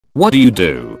What do you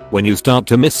do when you start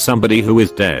to miss somebody who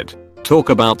is dead? Talk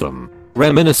about them.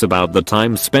 Reminisce about the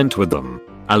time spent with them.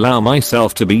 Allow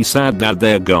myself to be sad that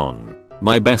they're gone.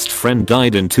 My best friend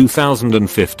died in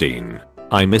 2015.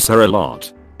 I miss her a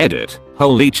lot. Edit.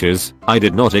 Holy cheese, I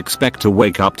did not expect to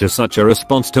wake up to such a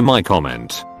response to my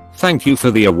comment. Thank you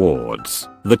for the awards,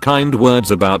 the kind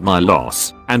words about my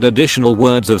loss, and additional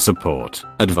words of support,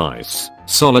 advice,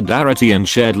 solidarity and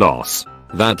shared loss.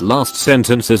 That last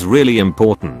sentence is really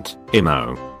important,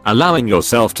 Imo. Allowing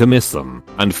yourself to miss them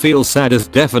and feel sad is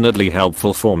definitely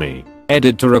helpful for me.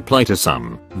 Edit to reply to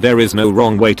some. There is no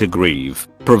wrong way to grieve,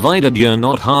 provided you're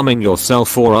not harming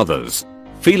yourself or others.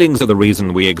 Feelings are the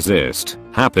reason we exist.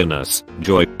 Happiness,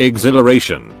 joy,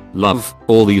 exhilaration, love,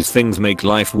 all these things make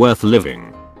life worth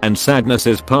living. And sadness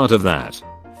is part of that.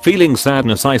 Feeling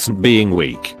sadness isn't being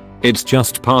weak. It's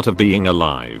just part of being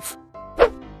alive.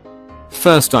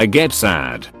 First I get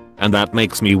sad, and that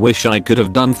makes me wish I could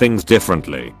have done things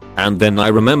differently. And then I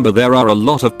remember there are a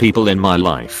lot of people in my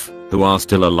life who are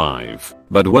still alive,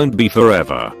 but won't be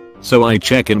forever. So I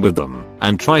check in with them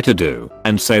and try to do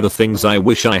and say the things I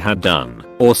wish I had done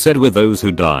or said with those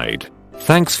who died.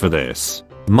 Thanks for this.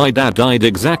 My dad died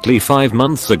exactly 5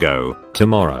 months ago,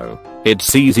 tomorrow.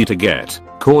 It's easy to get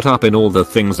caught up in all the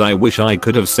things I wish I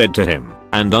could have said to him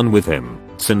and done with him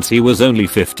since he was only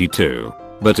 52.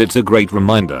 But it's a great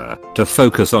reminder to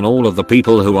focus on all of the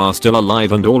people who are still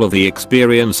alive and all of the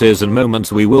experiences and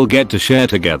moments we will get to share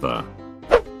together.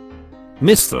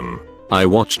 Miss them. I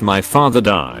watched my father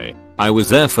die. I was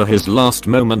there for his last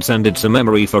moments and it's a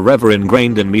memory forever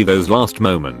ingrained in me, those last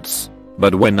moments.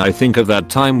 But when I think of that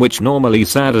time, which normally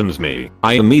saddens me,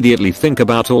 I immediately think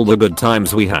about all the good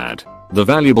times we had, the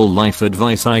valuable life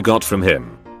advice I got from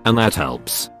him, and that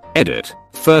helps. Edit.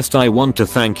 First I want to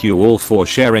thank you all for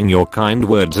sharing your kind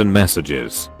words and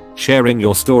messages, sharing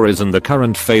your stories and the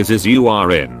current phases you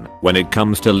are in when it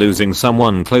comes to losing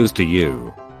someone close to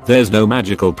you. There's no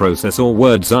magical process or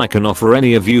words I can offer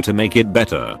any of you to make it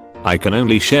better. I can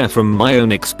only share from my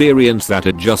own experience that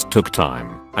it just took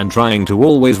time and trying to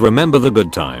always remember the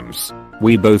good times.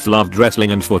 We both loved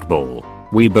wrestling and football.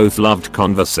 We both loved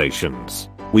conversations.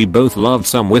 We both loved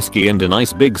some whiskey and a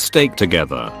nice big steak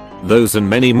together. Those and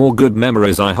many more good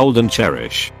memories I hold and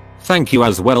cherish. Thank you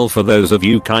as well for those of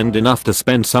you kind enough to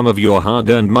spend some of your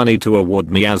hard-earned money to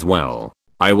award me as well.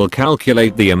 I will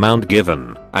calculate the amount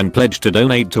given and pledge to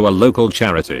donate to a local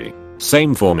charity.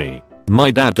 Same for me. My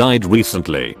dad died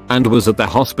recently and was at the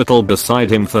hospital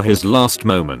beside him for his last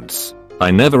moments.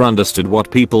 I never understood what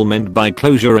people meant by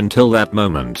closure until that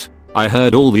moment. I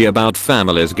heard all about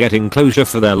families getting closure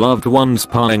for their loved ones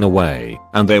passing away,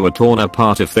 and they were torn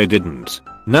apart if they didn't.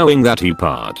 Knowing that he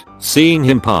parted, seeing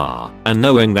him pass, and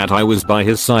knowing that I was by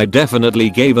his side definitely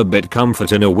gave a bit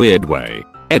comfort in a weird way.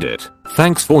 Edit.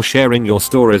 Thanks for sharing your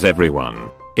stories,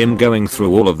 everyone. I'm going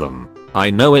through all of them.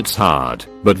 I know it's hard,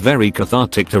 but very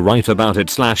cathartic to write about it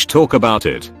 / talk about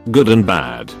it, good and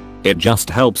bad. It just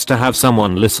helps to have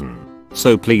someone listen.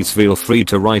 So please feel free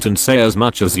to write and say as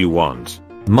much as you want.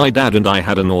 My dad and I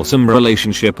had an awesome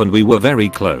relationship and we were very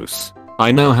close.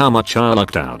 I know how much I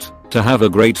lucked out to have a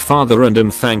great father and am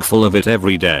thankful of it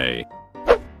every day.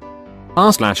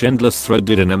 r/Endless Thread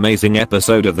did an amazing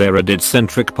episode of their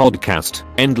Reddit-centric podcast,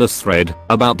 Endless Thread,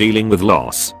 about dealing with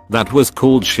loss, that was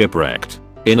called Shipwrecked.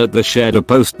 In it they shared a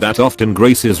post that often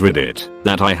graces Reddit,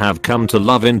 that I have come to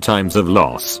love in times of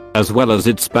loss, as well as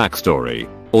its backstory.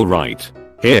 Alright.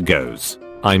 Here goes.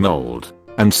 I'm old.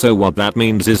 And so what that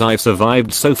means is I've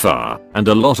survived so far, and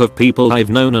a lot of people I've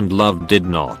known and loved did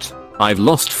not. I've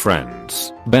lost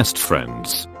friends, best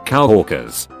friends,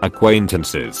 coworkers,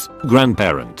 acquaintances,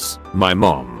 grandparents, my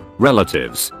mom,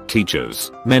 relatives,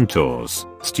 teachers, mentors,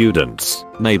 students,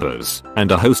 neighbors,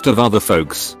 and a host of other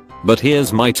folks. But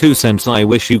here's my 2 cents. I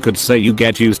wish you could say you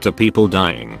get used to people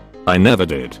dying. I never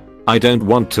did. I don't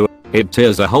want to. It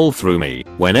tears a hole through me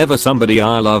whenever somebody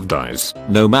I love dies,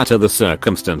 no matter the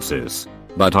circumstances.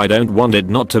 But I don't want it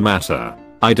not to matter.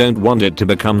 I don't want it to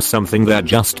become something that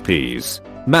just pees.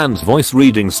 Man's voice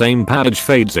reading same page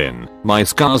fades in. My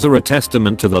scars are a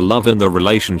testament to the love in the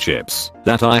relationships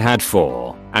that I had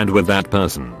for and with that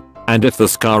person. And if the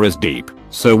scar is deep,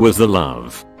 so was the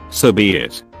love. So be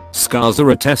it. Scars are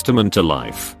a testament to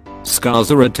life.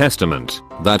 Scars are a testament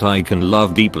that I can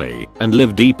love deeply and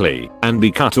live deeply and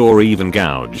be cut or even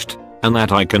gouged. And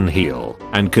that I can heal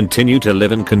and continue to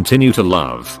live and continue to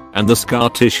love. And the scar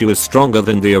tissue is stronger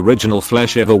than the original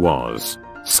flesh ever was.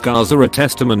 Scars are a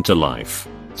testament to life.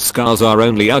 Scars are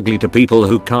only ugly to people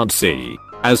who can't see.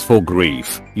 As for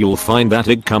grief, you'll find that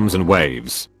it comes in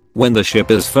waves. When the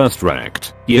ship is first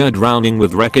wrecked, you're drowning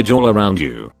with wreckage all around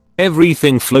you.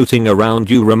 Everything floating around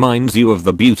you reminds you of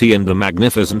the beauty and the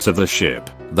magnificence of the ship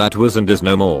that was and is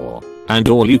no more. And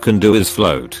all you can do is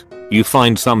float. You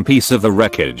find some piece of the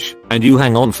wreckage and you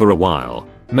hang on for a while.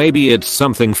 Maybe it's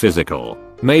something physical.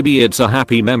 Maybe it's a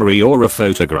happy memory or a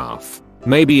photograph.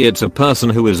 Maybe it's a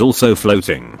person who is also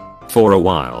floating. For a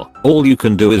while, all you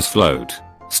can do is float.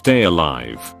 Stay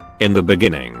alive. In the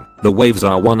beginning, the waves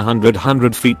are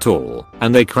 100 feet tall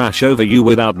and they crash over you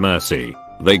without mercy.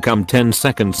 They come 10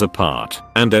 seconds apart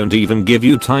and don't even give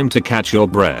you time to catch your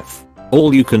breath.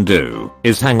 All you can do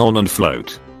is hang on and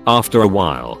float. After a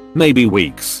while, maybe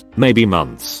weeks, maybe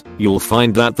months, you'll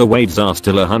find that the waves are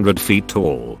still 100 feet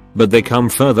tall, but they come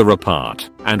further apart,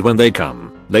 and when they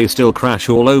come, they still crash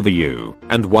all over you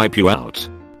and wipe you out.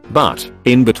 But,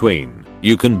 in between,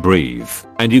 you can breathe,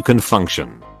 and you can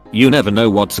function. You never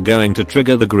know what's going to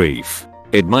trigger the grief.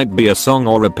 It might be a song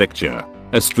or a picture,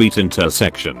 a street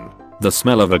intersection, the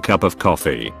smell of a cup of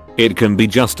coffee. It can be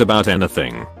just about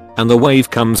anything. And the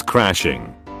wave comes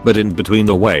crashing. But in between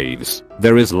the waves,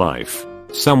 there is life.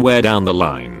 Somewhere down the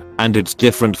line, and it's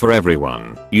different for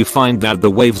everyone. You find that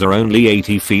the waves are only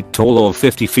 80 feet tall or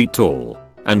 50 feet tall.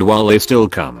 And while they still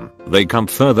come, they come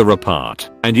further apart,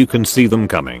 and you can see them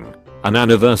coming. An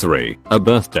anniversary, a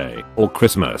birthday, or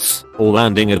Christmas, or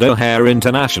landing at O'Hare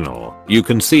International. You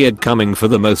can see it coming for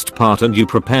the most part and you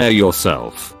prepare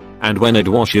yourself. And when it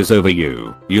washes over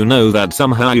you, you know that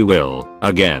somehow you will,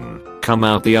 again, come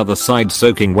out the other side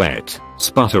soaking wet,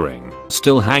 sputtering,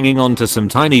 still hanging on to some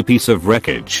tiny piece of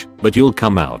wreckage, but you'll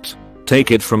come out.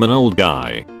 Take it from an old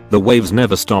guy, the waves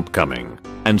never stop coming,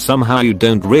 and somehow you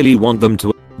don't really want them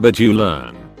to, but you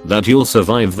learn that you'll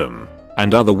survive them,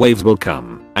 and other waves will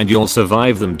come, and you'll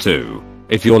survive them too.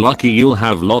 If you're lucky you'll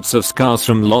have lots of scars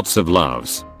from lots of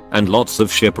loves, and lots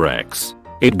of shipwrecks.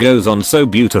 It goes on so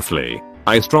beautifully.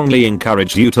 I strongly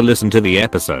encourage you to listen to the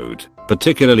episode,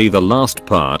 particularly the last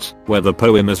part, where the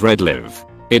poem is read live.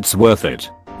 It's worth it.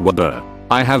 Wabba.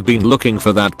 I have been looking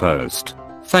for that post.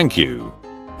 Thank you.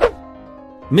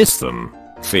 Miss them.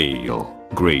 Feel.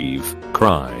 Grieve.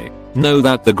 Cry. Know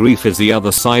that the grief is the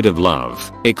other side of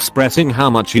love, expressing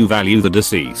how much you value the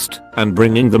deceased, and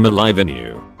bringing them alive in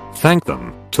you. Thank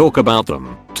them. Talk about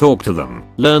them. Talk to them.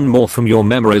 Learn more from your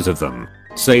memories of them.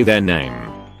 Say their name.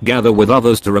 Gather with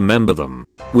others to remember them,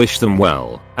 wish them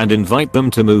well, and invite them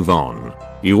to move on.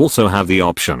 You also have the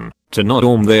option to not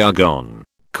they are gone.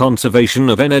 Conservation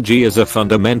of energy is a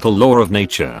fundamental law of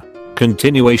nature.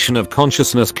 Continuation of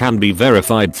consciousness can be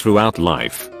verified throughout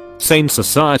life. Sane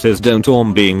societies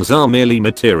don't beings are merely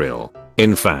material.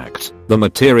 In fact, the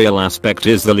material aspect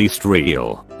is the least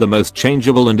real, the most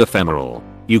changeable and ephemeral.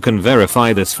 You can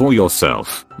verify this for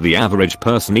yourself. The average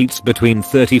person eats between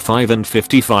 35 and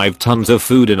 55 tons of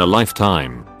food in a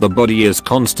lifetime. The body is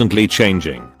constantly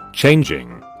changing,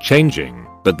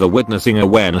 but the witnessing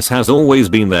awareness has always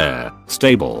been there,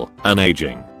 stable,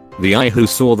 unaging. The I who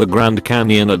saw the Grand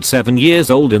Canyon at 7 years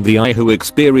old and the I who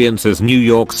experiences New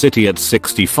York City at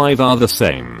 65 are the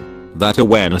same. That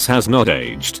awareness has not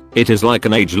aged. It is like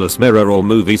an ageless mirror or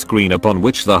movie screen upon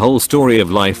which the whole story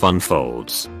of life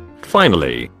unfolds.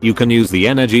 Finally, you can use the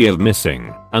energy of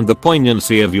missing and the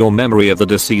poignancy of your memory of the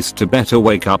deceased to better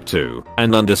wake up to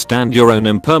and understand your own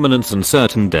impermanence and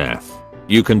certain death.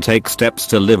 You can take steps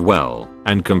to live well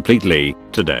and completely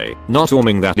today, not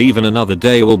assuming that even another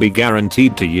day will be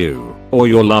guaranteed to you or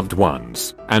your loved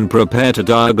ones, and prepare to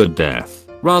die a good death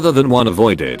rather than one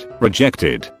avoided,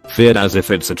 rejected, feared as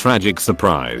if it's a tragic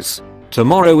surprise.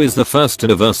 Tomorrow is the first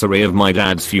anniversary of my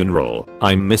dad's funeral.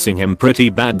 I'm missing him pretty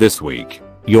bad this week.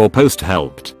 Your post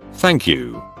helped. Thank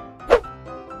you.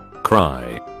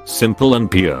 Cry. Simple and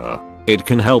pure. It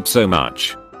can help so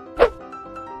much.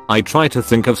 I try to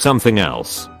think of something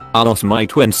else. I lost my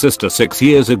twin sister 6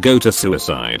 years ago to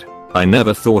suicide. I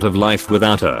never thought of life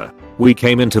without her. We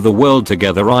came into the world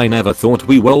together. I never thought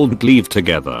we wouldn't leave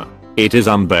together. It is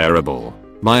unbearable.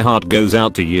 My heart goes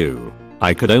out to you.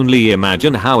 I could only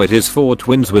imagine how it is for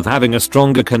twins with having a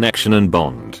stronger connection and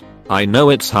bond. I know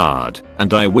it's hard,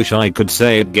 and I wish I could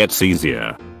say it gets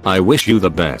easier. I wish you the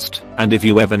best, and if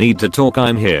you ever need to talk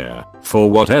I'm here, for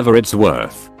whatever it's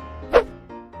worth.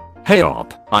 Hey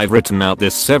op, I've written out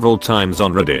this several times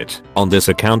on Reddit, on this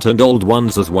account and old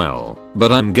ones as well,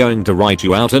 but I'm going to write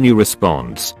you out a new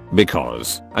response,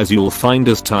 because, as you'll find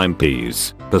as time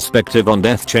passes, perspective on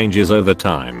death changes over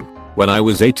time. When I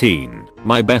was 18,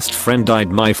 my best friend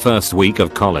died my first week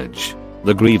of college.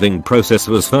 The grieving process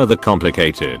was further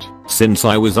complicated, since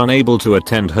I was unable to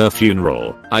attend her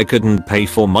funeral. I couldn't pay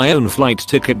for my own flight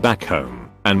ticket back home,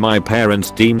 and my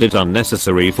parents deemed it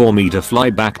unnecessary for me to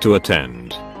fly back to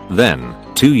attend. Then,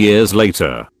 2 years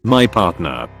later, my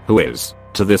partner, who is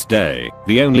To this day,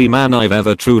 the only man I've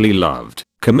ever truly loved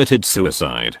committed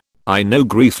suicide. I know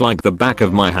grief like the back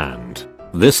of my hand.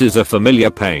 This is a familiar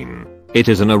pain. It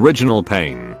is an original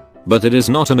pain. But it is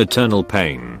not an eternal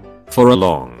pain. For a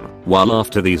long while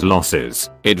after these losses,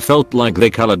 it felt like they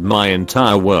colored my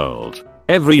entire world.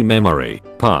 Every memory,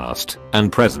 past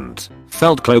and present,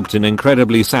 felt cloaked in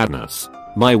incredibly sadness.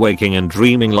 My waking and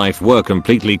dreaming life were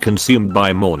completely consumed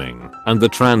by mourning, and the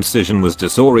transition was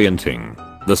disorienting.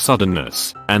 The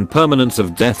suddenness and permanence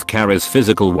of death carries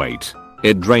physical weight.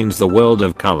 It drains the world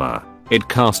of color. It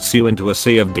casts you into a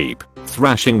sea of deep,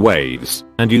 thrashing waves,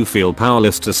 and you feel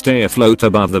powerless to stay afloat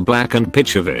above the blackened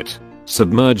pitch of it.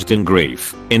 Submerged in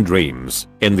grief, in dreams,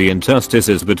 in the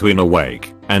interstices between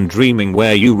awake and dreaming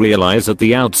where you realize at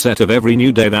the outset of every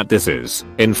new day that this is,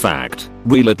 in fact,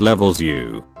 real. It levels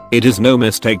you. It is no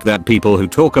mistake that people who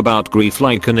talk about grief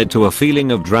liken it to a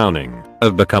feeling of drowning,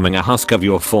 of becoming a husk of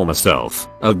your former self,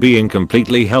 of being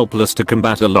completely helpless to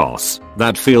combat a loss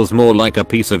that feels more like a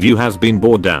piece of you has been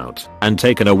bored out and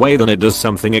taken away than it does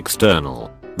something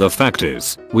external. The fact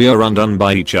is, we are undone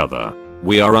by each other.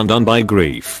 We are undone by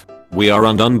grief. We are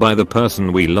undone by the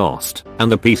person we lost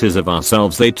and the pieces of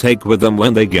ourselves they take with them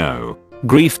when they go.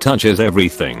 Grief touches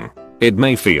everything. It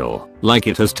may feel like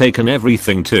it has taken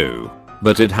everything too,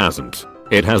 but it hasn't.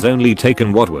 It has only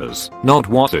taken what was, not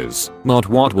what is, not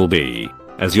what will be.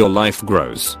 As your life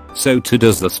grows, so too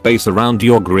does the space around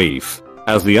your grief.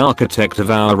 As the architect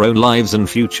of our own lives and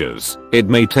futures, it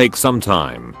may take some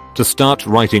time to start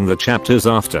writing the chapters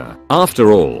after.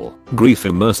 After all, grief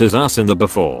immerses us in the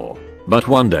before. But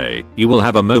one day, you will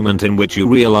have a moment in which you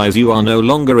realize you are no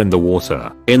longer in the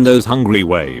water, in those hungry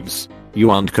waves.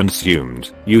 You aren't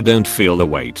consumed, you don't feel the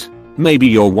weight. Maybe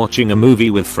you're watching a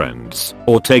movie with friends,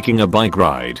 or taking a bike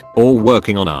ride, or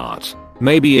working on art.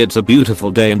 Maybe it's a beautiful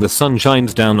day and the sun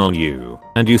shines down on you,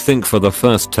 and you think for the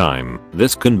first time,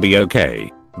 this can be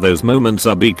okay. Those moments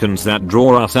are beacons that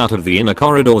draw us out of the inner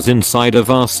corridors inside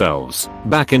of ourselves,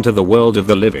 back into the world of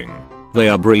the living. They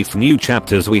are brief new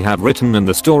chapters we have written in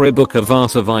the storybook of our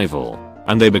survival,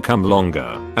 and they become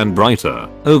longer and brighter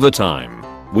over time.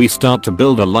 We start to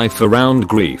build a life around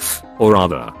grief, or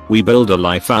rather, we build a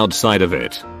life outside of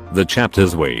it. The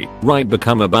chapters we write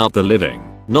become about the living,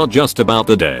 not just about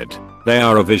the dead. They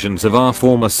are visions of our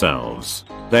former selves.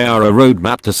 They are a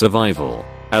roadmap to survival.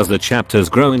 As the chapters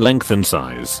grow in length and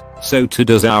size, so too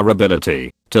does our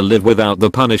ability to live without the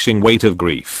punishing weight of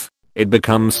grief. It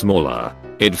becomes smaller.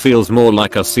 It feels more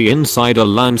like a sea inside a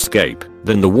landscape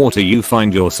than the water you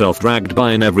find yourself dragged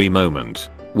by in every moment.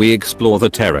 We explore the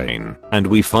terrain, and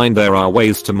we find there are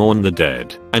ways to mourn the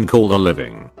dead and call the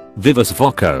living. Vivus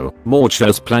voco,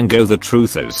 mortuus plango. The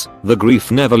truth is, the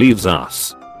grief never leaves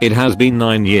us. It has been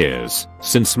 9 years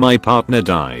since my partner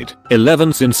died,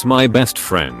 11 since my best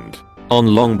friend.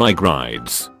 On long bike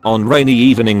rides, on rainy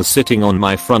evenings sitting on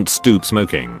my front stoop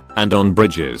smoking, and on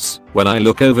bridges, when I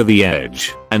look over the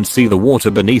edge and see the water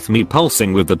beneath me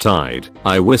pulsing with the tide,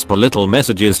 I whisper little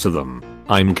messages to them.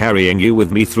 I'm carrying you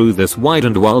with me through this wide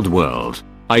and wild world.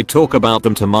 I talk about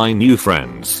them to my new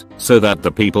friends, so that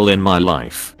the people in my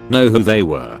life know who they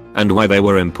were and why they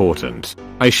were important.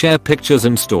 I share pictures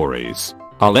and stories.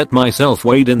 I'll let myself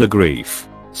wade in the grief.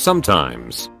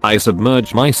 Sometimes, I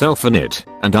submerge myself in it,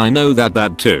 and I know that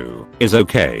that too is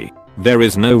okay. There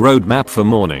is no roadmap for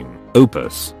mourning,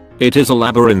 opus. It is a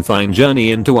labyrinthine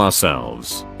journey into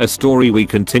ourselves, a story we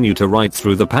continue to write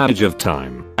through the passage of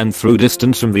time, and through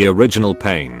distance from the original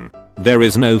pain. There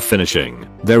is no finishing,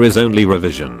 there is only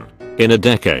revision. In a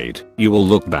decade, you will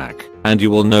look back, and you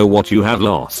will know what you have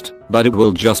lost, but it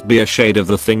will just be a shade of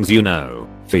the things you know,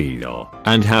 feel,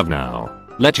 and have now.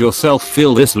 Let yourself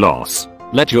feel this loss.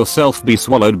 Let yourself be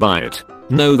swallowed by it.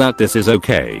 Know that this is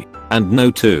okay. And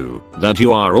know too, that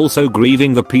you are also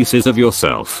grieving the pieces of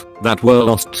yourself that were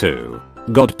lost too.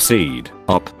 Godspeed,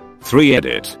 op. 3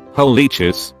 edit, whole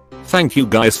leeches. Thank you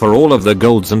guys for all of the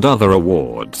golds and other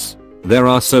awards. There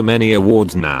are so many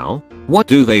awards now. What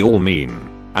do they all mean?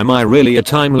 Am I really a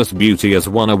timeless beauty as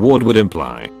one award would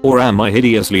imply? Or am I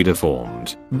hideously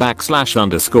deformed?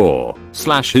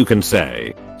 /_/ who can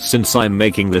say? Since I'm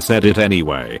making this edit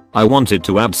anyway, I wanted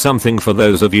to add something for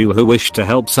those of you who wish to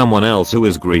help someone else who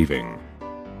is grieving.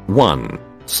 1.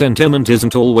 Sentiment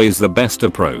isn't always the best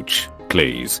approach.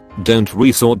 Please, don't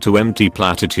resort to empty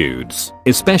platitudes.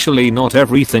 Especially not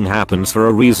everything happens for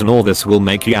a reason, or this will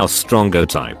make you stronger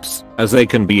types, as they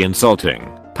can be insulting,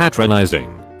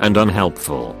 patronizing, and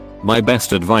unhelpful. My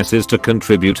best advice is to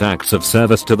contribute acts of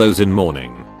service to those in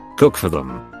mourning. Cook for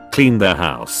them, clean their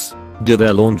house, do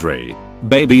their laundry,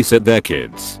 babysit their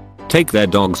kids, take their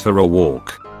dogs for a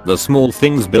walk. The small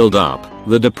things build up.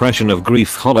 The depression of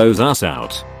grief hollows us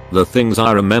out. The things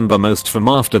I remember most from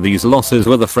after these losses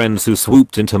were the friends who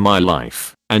swooped into my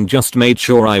life and just made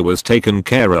sure I was taken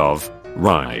care of.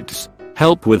 Rides,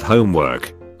 help with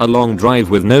homework, a long drive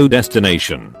with no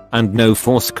destination, and no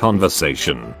forced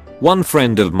conversation. One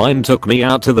friend of mine took me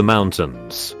out to the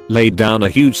mountains, laid down a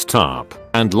huge tarp,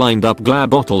 and lined up glare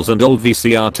bottles and old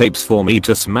VCR tapes for me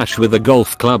to smash with a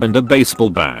golf club and a baseball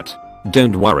bat.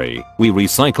 Don't worry, we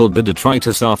recycled the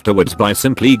detritus afterwards by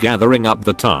simply gathering up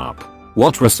the tarp.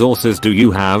 What resources do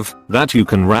you have that you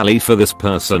can rally for this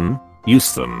person?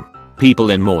 Use them.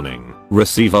 People in mourning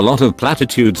receive a lot of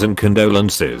platitudes and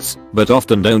condolences, but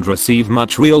often don't receive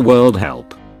much real-world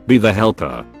help. Be the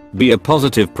helper. Be a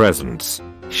positive presence.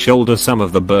 Shoulder some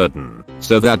of the burden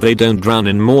so that they don't drown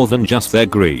in more than just their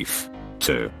grief.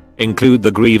 2. Include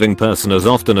the grieving person as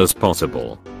often as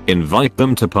possible. Invite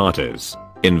them to parties.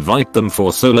 Invite them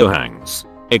for solo hangs.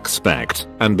 Expect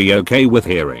and be okay with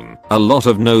hearing a lot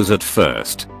of no's at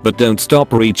first, but don't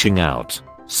stop reaching out.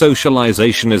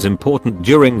 Socialization is important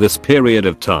during this period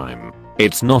of time.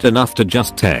 It's not enough to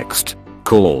just text,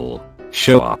 call,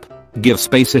 show up, give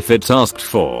space if it's asked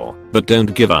for, but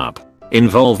don't give up.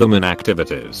 Involve them in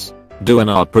activities. Do an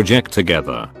art project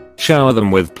together. Shower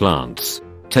them with plants.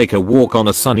 Take a walk on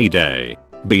a sunny day.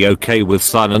 Be okay with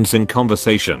silence in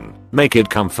conversation. Make it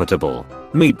comfortable.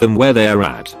 Meet them where they're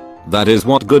at. That is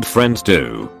what good friends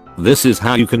do. This is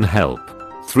how you can help.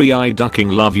 3-Eye Ducking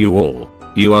love you all.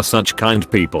 You are such kind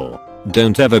people.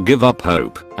 Don't ever give up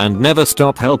hope and never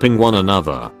stop helping one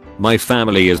another. My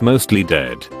family is mostly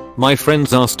dead. My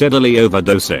friends are steadily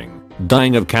overdosing,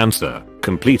 dying of cancer,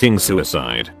 completing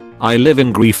suicide. I live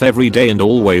in grief every day and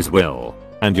always will.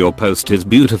 And your post is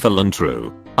beautiful and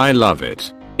true. I love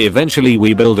it. Eventually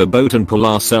we build a boat and pull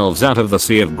ourselves out of the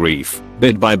sea of grief,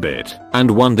 bit by bit,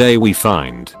 and one day we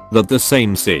find that the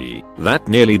same sea that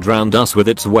nearly drowned us with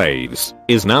its waves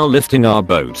is now lifting our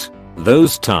boat.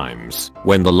 Those times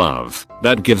when the love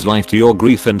that gives life to your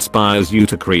grief inspires you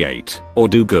to create, or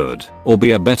do good, or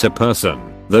be a better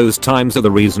person, those times are the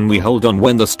reason we hold on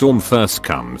when the storm first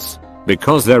comes.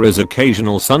 Because there is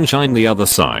occasional sunshine the other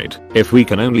side, if we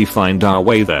can only find our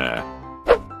way there.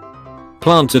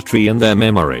 Plant a tree in their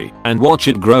memory and watch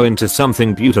it grow into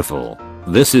something beautiful.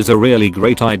 This is a really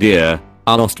great idea.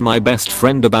 I lost my best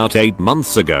friend about 8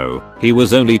 months ago. He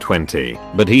was only 20,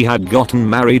 but he had gotten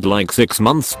married like 6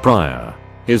 months prior.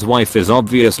 His wife is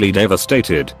obviously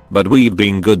devastated, but we've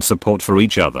been good support for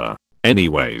each other.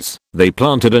 Anyways, they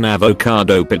planted an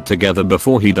avocado pit together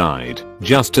before he died,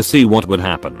 just to see what would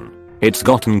happen. It's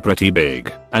gotten pretty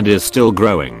big and is still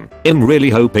growing. I'm really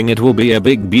hoping it will be a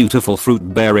big beautiful fruit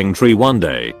bearing tree one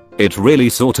day. It really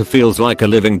sorta feels like a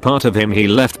living part of him he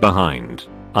left behind.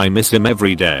 I miss him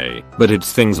every day, but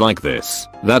it's things like this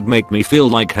that make me feel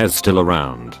like he's still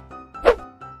around.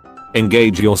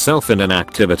 Engage yourself in an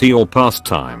activity or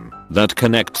pastime that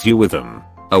connects you with them.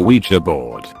 A Ouija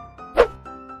board.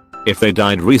 If they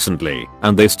died recently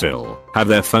and they still have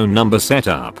their phone number set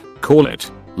up, call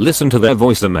it. Listen to their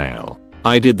voicemail.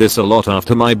 I did this a lot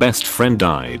after my best friend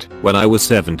died when I was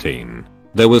 17.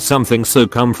 There was something so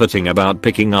comforting about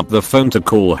picking up the phone to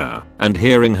call her and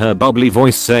hearing her bubbly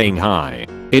voice saying, "Hi,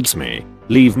 it's me.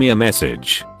 Leave me a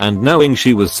message," and knowing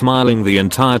she was smiling the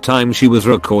entire time she was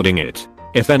recording it.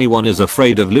 If anyone is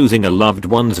afraid of losing a loved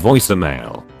one's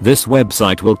voicemail, this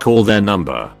website will call their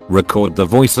number, record the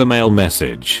voicemail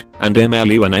message, and email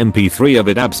you an MP3 of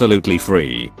it absolutely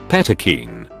free.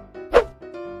 Petakeen.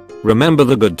 Remember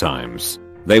the good times.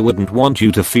 They wouldn't want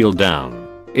you to feel down.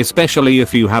 Especially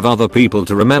if you have other people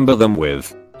to remember them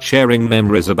with. Sharing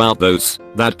memories about those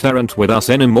that aren't with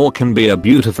us anymore can be a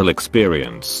beautiful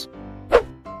experience.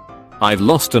 I've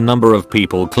lost a number of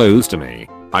people close to me.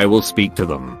 I will speak to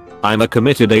them. I'm a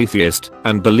committed atheist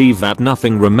and believe that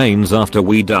nothing remains after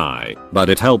we die, but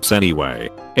it helps anyway.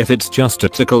 If it's just a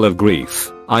tickle of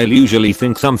grief, I'll usually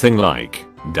think something like,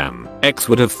 "Damn, X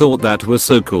would have thought that was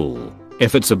so cool."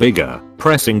 If it's a bigger,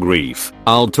 pressing grief,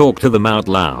 I'll talk to them out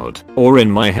loud or in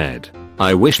my head.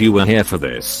 "I wish you were here for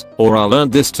this," or "I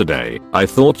learned this today. I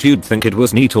thought you'd think it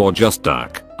was neat," or just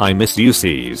 "Duck, I miss you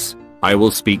C's." I will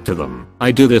speak to them.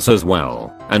 I do this as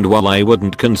well, and while I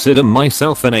wouldn't consider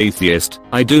myself an atheist,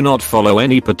 I do not follow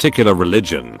any particular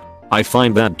religion. I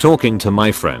find that talking to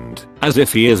my friend, as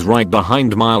if he is right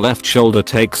behind my left shoulder,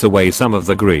 takes away some of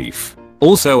the grief.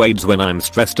 Also aids when I'm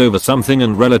stressed over something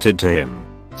and related to him.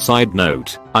 Side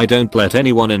note, I don't let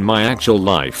anyone in my actual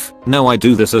life know I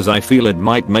do this, as I feel it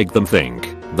might make them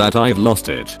think that I've lost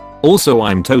it. Also,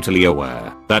 I'm totally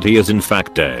aware that he is in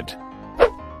fact dead.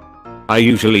 I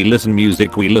usually listen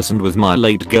music we listened with my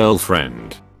late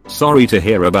girlfriend. Sorry to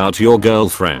hear about your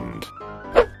girlfriend.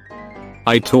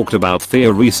 I talked about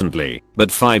fear recently,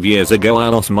 but 5 years ago I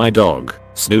lost my dog,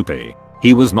 Snoopy.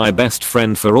 He was my best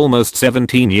friend for almost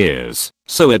 17 years,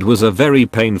 so it was a very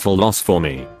painful loss for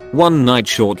me. One night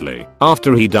shortly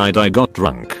after he died I got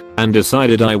drunk and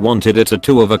decided I wanted a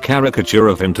tattoo of a caricature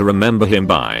of him to remember him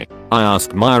by. I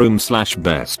asked my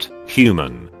room/best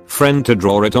human friend to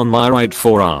draw it on my right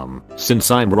forearm since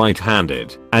I'm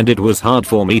right-handed and it was hard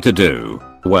for me to do.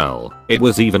 Well, it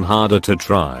was even harder to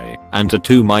try and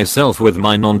tattoo myself with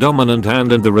my non-dominant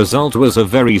hand and the result was a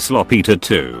very sloppy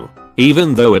tattoo.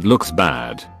 Even though it looks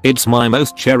bad, it's my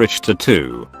most cherished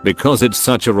tattoo because it's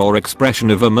such a raw expression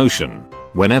of emotion.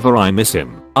 Whenever I miss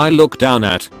him, I look down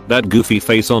at that goofy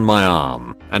face on my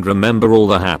arm and remember all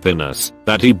the happiness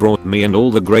that he brought me and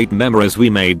all the great memories we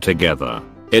made together.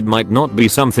 It might not be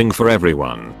something for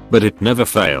everyone, but it never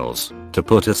fails to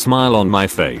put a smile on my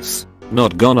face.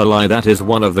 Not gonna lie, that is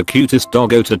one of the cutest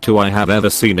doggo tattoo I have ever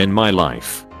seen in my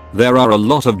life. There are a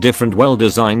lot of different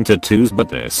well-designed tattoos, but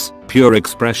this, pure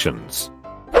expressions.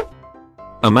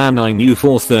 A man I knew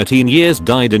for 13 years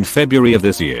died in February of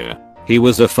this year. He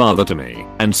was a father to me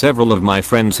and several of my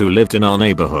friends who lived in our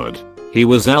neighborhood. He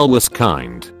was always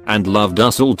kind and loved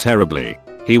us all terribly.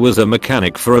 He was a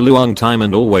mechanic for a long time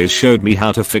and always showed me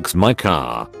how to fix my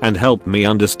car and helped me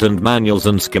understand manuals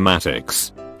and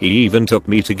schematics. He even took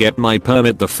me to get my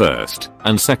permit the first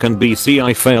and second BC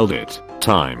I failed it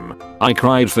time. I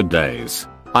cried for days.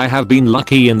 I have been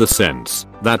lucky in the sense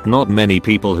that not many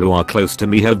people who are close to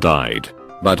me have died,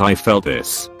 but I felt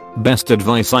this. Best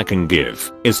advice I can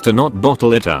give is to not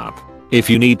bottle it up. If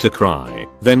you need to cry,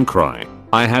 then cry.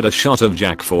 I had a shot of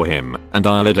Jack for him and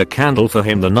I lit a candle for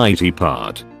him the night he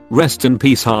parted. Rest in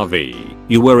peace, Harvey.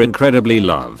 You were incredibly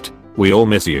loved. We all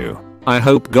miss you. I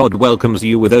hope God welcomes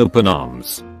you with open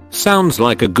arms. Sounds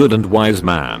like a good and wise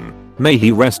man. May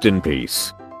he rest in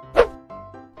peace.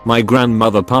 My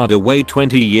grandmother passed away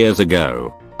 20 years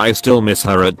ago. I still miss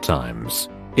her at times.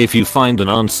 If you find an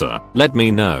answer, let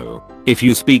me know. If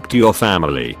you speak to your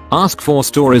family, ask for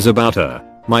stories about her.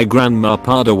 My grandma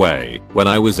passed away when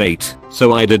I was 8,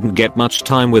 so I didn't get much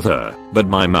time with her, but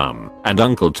my mum and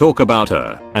uncle talk about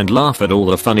her and laugh at all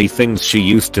the funny things she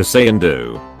used to say and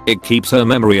do. It keeps her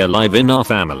memory alive in our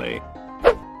family.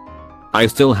 I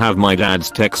still have my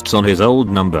dad's texts on his old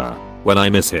number. When I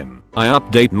miss him, I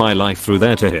update my life through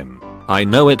there to him. I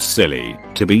know it's silly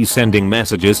to be sending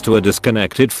messages to a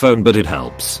disconnected phone, but it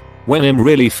helps. When I'm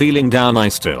really feeling down, I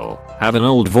still have an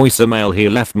old voicemail he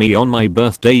left me on my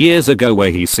birthday years ago where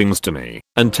he sings to me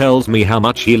and tells me how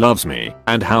much he loves me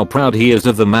and how proud he is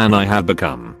of the man I have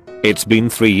become. It's been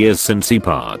 3 years since he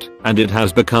parted and it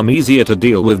has become easier to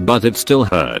deal with, but it still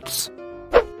hurts.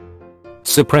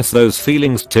 Suppress those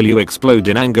feelings till you explode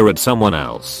in anger at someone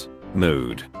else.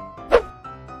 Mood.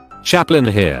 Chaplain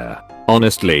here.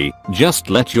 Honestly, just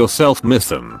let yourself miss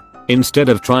them. Instead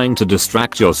of trying to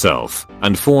distract yourself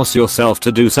and force yourself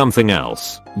to do something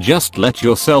else, just let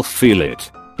yourself feel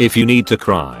it. If you need to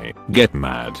cry, get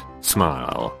mad,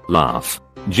 smile, laugh.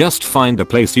 Just find a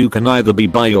place you can either be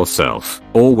by yourself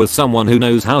or with someone who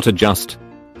knows how to just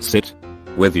sit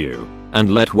with you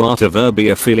and let whatever be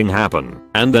a feeling happen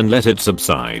and then let it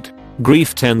subside.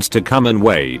 Grief tends to come in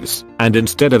waves, and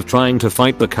instead of trying to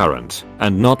fight the current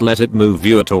and not let it move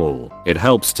you at all, it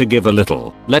helps to give a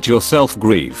little. Let yourself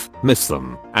grieve, miss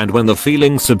them, and when the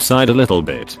feelings subside a little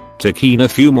bit, to keen a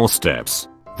few more steps.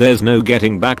 There's no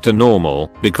getting back to normal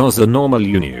because the normal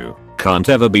you knew can't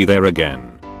ever be there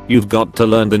again. You've got to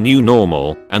learn the new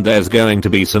normal, and there's going to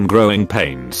be some growing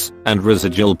pains and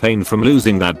residual pain from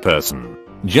losing that person.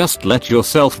 Just let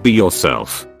yourself be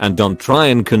yourself and don't try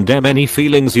and condemn any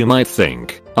feelings you might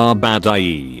think are bad,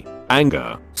 i.e.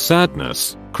 anger,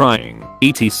 sadness, crying,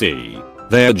 etc.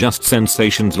 They are just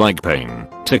sensations like pain,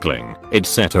 tickling,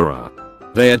 etc.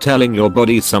 They are telling your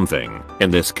body something,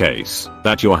 in this case,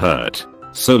 that you're hurt.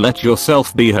 So let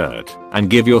yourself be hurt and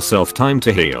give yourself time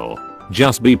to heal.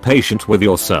 Just be patient with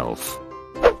yourself.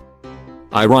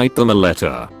 I write them a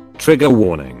letter. Trigger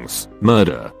warnings,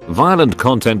 murder, violent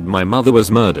content. My mother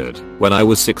was murdered when I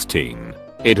was 16.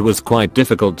 It was quite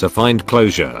difficult to find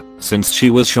closure since she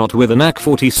was shot with an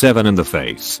AK-47 in the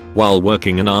face while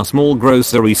working in our small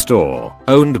grocery store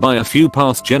owned by a few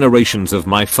past generations of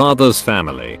my father's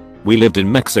family. We lived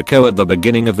in Mexico at the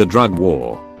beginning of the drug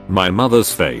war. My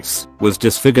mother's face was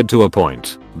disfigured to a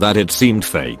point that it seemed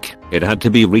fake. It had to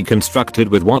be reconstructed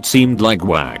with what seemed like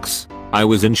wax. I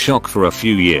was in shock for a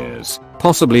few years.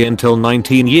 Possibly until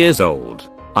 19 years old.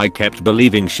 I kept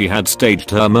believing she had staged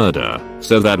her murder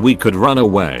so that we could run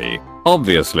away.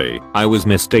 Obviously, I was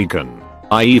mistaken.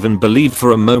 I even believed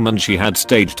for a moment she had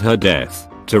staged her death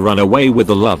to run away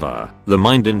with a lover. The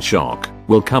mind in shock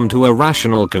will come to a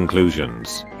rational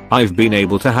conclusions. I've been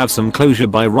able to have some closure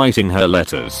by writing her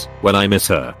letters when I miss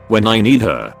her, when I need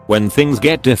her, when things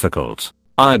get difficult.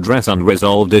 I address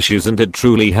unresolved issues and it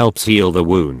truly helps heal the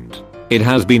wound. It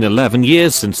has been 11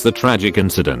 years since the tragic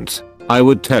incident. I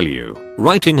would tell you,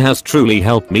 writing has truly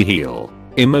helped me heal.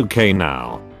 I'm okay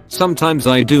now. Sometimes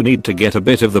I do need to get a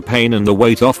bit of the pain and the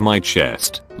weight off my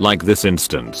chest, like this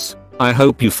instance. I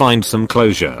hope you find some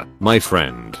closure, my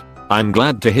friend. I'm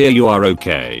glad to hear you are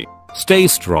okay. Stay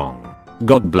strong.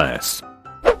 God bless.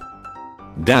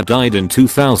 Dad died in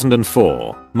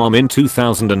 2004, Mom in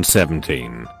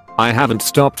 2017. I haven't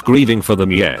stopped grieving for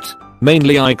them yet.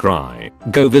 Mainly I cry,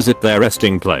 go visit their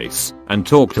resting place, and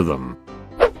talk to them.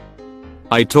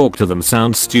 I talk to them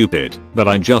sounds stupid, but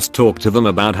I just talk to them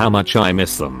about how much I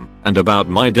miss them, and about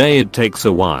my day. It takes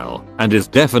a while, and is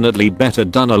definitely better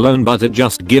done alone, but it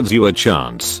just gives you a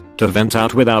chance to vent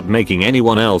out without making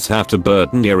anyone else have to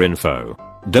burden your info.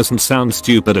 Doesn't sound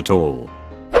stupid at all.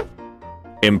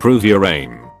 Improve your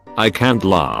aim. I can't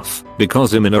laugh,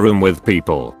 because I'm in a room with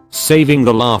people, saving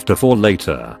the laughter for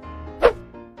later.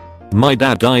 My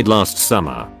dad died last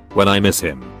summer. When I miss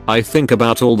him, I think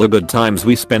about all the good times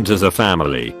we spent as a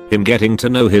family, him getting to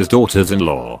know his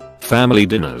daughters-in-law, family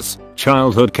dinners,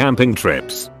 childhood camping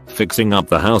trips, fixing up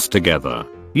the house together.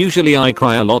 Usually I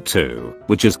cry a lot too,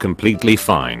 which is completely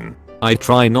fine. I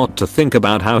try not to think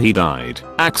about how he died,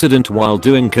 accident while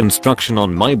doing construction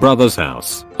on my brother's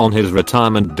house, on his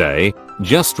retirement day.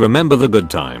 Just remember the good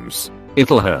times.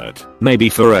 It'll hurt, maybe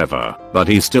forever, but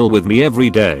he's still with me every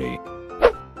day.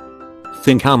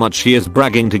 Think how much she is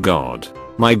bragging to God.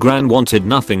 My gran wanted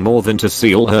nothing more than to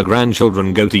see all her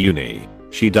grandchildren go to uni.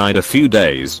 She died a few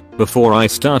days before I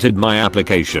started my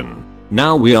application.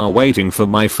 Now we are waiting for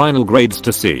my final grades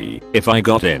to see if I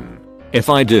got in. If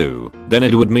I do, then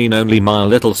it would mean only my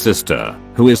little sister,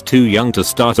 who is too young to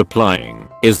start applying,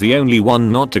 is the only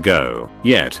one not to go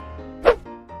yet.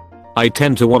 I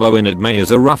tend to wallow in it. May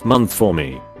is a rough month for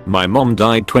me. My mom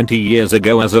died 20 years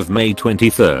ago as of May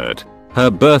 23rd. Her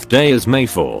birthday is May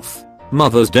 4th.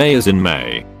 Mother's Day is in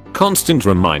May. Constant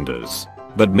reminders.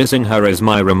 But missing her is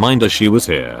my reminder she was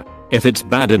here. If it's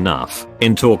bad enough,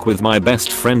 in talk with my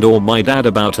best friend or my dad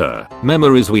about her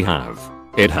memories we have.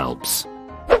 It helps.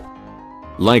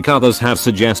 Like others have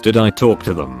suggested, I talk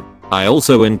to them. I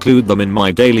also include them in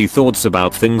my daily thoughts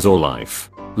about things or life.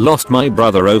 Lost my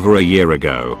brother over a year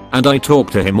ago, and I talk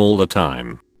to him all the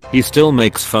time. He still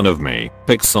makes fun of me,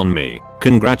 picks on me,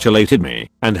 congratulated me,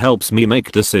 and helps me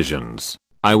make decisions.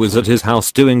 I was at his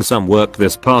house doing some work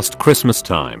this past Christmas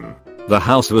time. The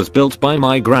house was built by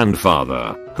my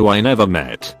grandfather, who I never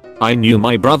met. I knew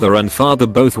my brother and father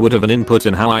both would have an input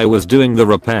in how I was doing the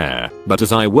repair, but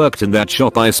as I worked in that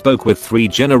shop I spoke with 3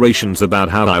 generations about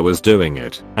how I was doing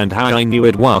it, and how I knew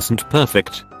it wasn't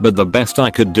perfect, but the best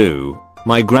I could do.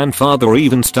 My grandfather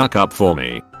even stuck up for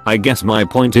me. I guess my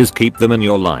point is, keep them in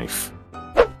your life.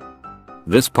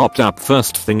 This popped up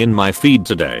first thing in my feed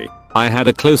today. I had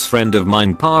a close friend of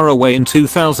mine pass away in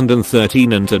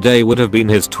 2013 and today would have been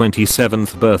his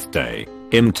 27th birthday.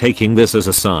 Him taking this as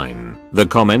a sign. The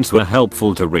comments were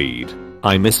helpful to read.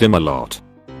 I miss him a lot.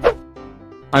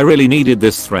 I really needed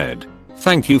this thread.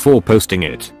 Thank you for posting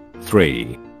it.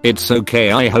 3. It's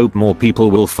okay, I hope more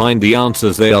people will find the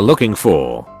answers they are looking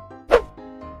for.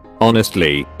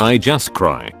 Honestly, I just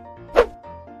cry.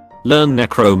 Learn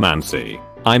necromancy.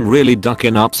 I'm really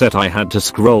ducking upset I had to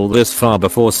scroll this far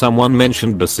before someone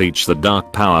mentioned beseech the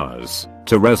dark powers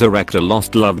to resurrect a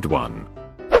lost loved one.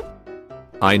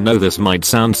 I know this might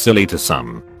sound silly to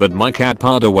some, but my cat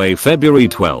passed away February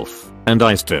 12th, and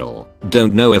I still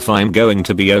don't know if I'm going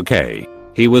to be okay.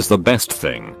 He was the best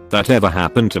thing that ever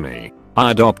happened to me.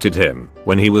 I adopted him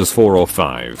when he was 4 or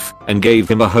 5 and gave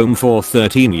him a home for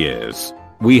 13 years.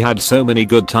 We had so many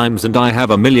good times and I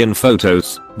have a million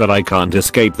photos, but I can't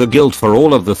escape the guilt for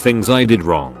all of the things I did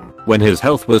wrong when his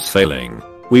health was failing.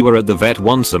 We were at the vet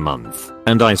once a month,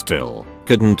 and I still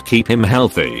couldn't keep him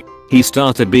healthy. He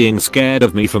started being scared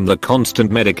of me from the constant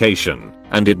medication,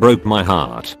 and it broke my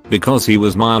heart because he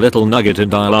was my little nugget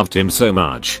and I loved him so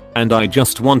much, and I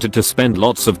just wanted to spend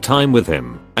lots of time with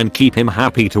him and keep him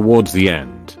happy towards the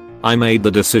end. I made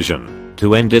the decision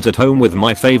to end it at home with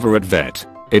my favorite vet.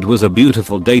 It was a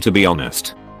beautiful day, to be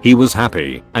honest. He was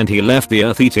happy and he left the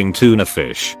earth eating tuna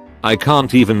fish. I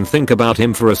can't even think about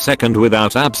him for a second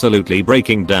without absolutely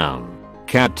breaking down.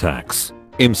 Cat tax.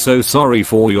 I'm so sorry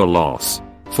for your loss.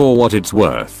 For what it's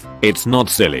worth, it's not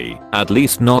silly, at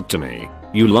least not to me.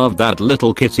 You loved that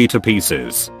little kitty to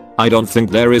pieces. I don't think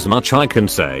there is much I can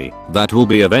say that will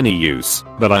be of any use,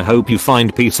 but I hope you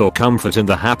find peace or comfort in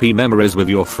the happy memories with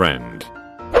your friend.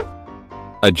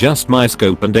 Adjust my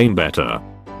scope and aim better.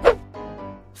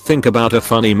 Think about a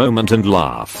funny moment and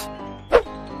laugh.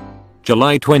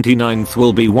 July 29th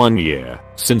will be 1 year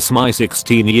since my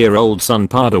 16-year-old son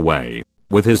passed away.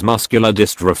 With his muscular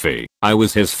dystrophy, I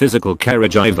was his physical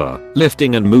caregiver,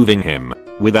 lifting and moving him.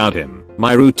 Without him,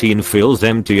 my routine feels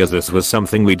empty as this was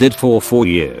something we did for 4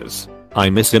 years.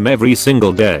 I miss him every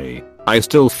single day. I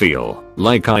still feel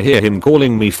like I hear him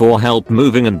calling me for help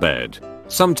moving in bed.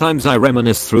 Sometimes I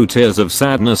reminisce through tears of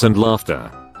sadness and laughter.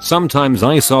 Sometimes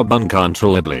I sob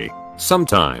uncontrollably.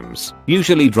 Sometimes,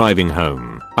 usually driving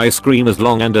home, I scream as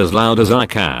long and as loud as I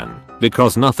can,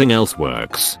 because nothing else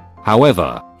works.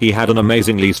 However, he had an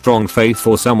amazingly strong faith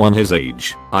for someone his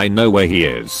age. I know where he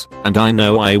is, and I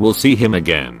know I will see him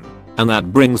again. And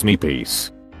that brings me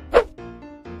peace.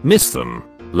 Miss them.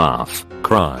 Laugh,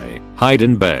 cry, hide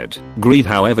in bed, grieve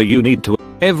however you need to.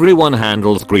 Everyone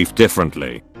handles grief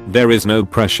differently. There is no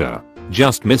pressure.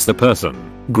 Just miss the person,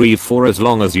 grieve for as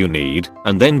long as you need,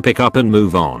 and then pick up and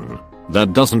move on.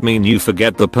 That doesn't mean you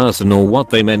forget the person or what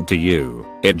they meant to you.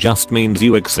 It just means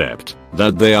you accept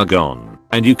that they are gone,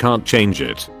 and you can't change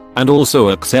it. And also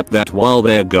accept that while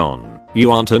they're gone,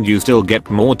 you aren't and you still get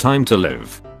more time to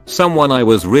live. Someone I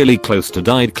was really close to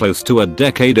died close to a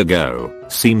decade ago.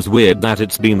 Seems weird that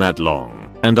it's been that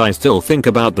long, and I still think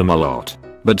about them a lot.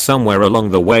 But somewhere along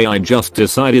the way I just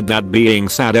decided that being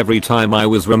sad every time I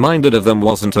was reminded of them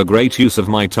wasn't a great use of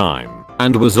my time,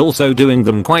 and was also doing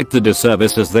them quite the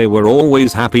disservice as they were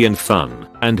always happy and fun,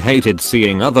 and hated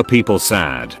seeing other people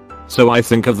sad. So I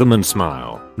think of them and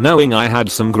smile, knowing I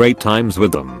had some great times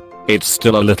with them. It's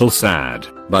still a little sad,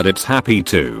 but it's happy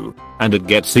too, and it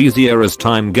gets easier as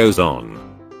time goes on.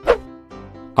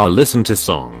 I'll listen to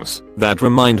songs that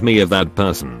remind me of that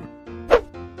person.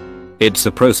 It's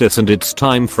a process and its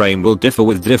time frame will differ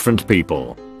with different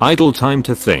people. Idle time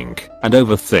to think and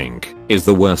overthink is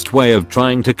the worst way of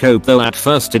trying to cope, though at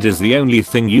first it is the only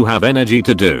thing you have energy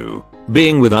to do.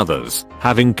 Being with others,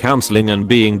 having counseling and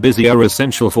being busy are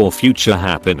essential for future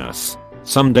happiness.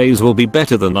 Some days will be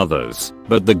better than others,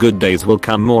 but the good days will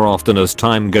come more often as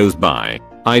time goes by.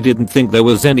 I didn't think there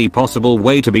was any possible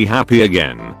way to be happy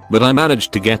again, but I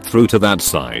managed to get through to that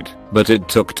side, but it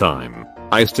took time.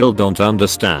 I still don't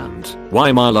understand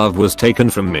why my love was taken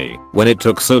from me when it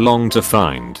took so long to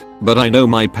find, but I know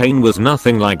my pain was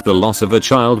nothing like the loss of a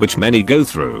child which many go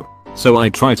through. So I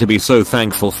try to be so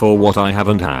thankful for what I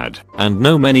haven't had, and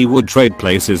know many would trade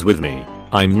places with me.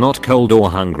 I'm not cold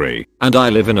or hungry, and I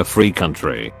live in a free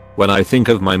country. When I think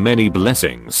of my many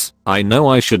blessings, I know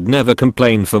I should never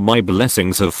complain, for my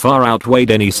blessings have far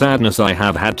outweighed any sadness I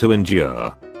have had to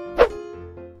endure.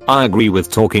 I agree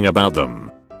with talking about them.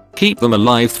 Keep them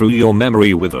alive through your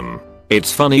memory with them.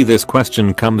 It's funny this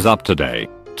question comes up today.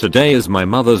 Today is my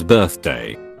mother's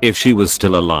birthday. If she was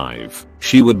still alive,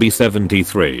 she would be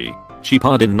 73. She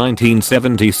passed in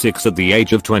 1976 at the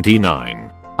age of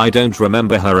 29. I don't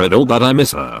remember her at all, but I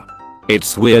miss her.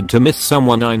 It's weird to miss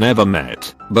someone I never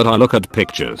met, but I look at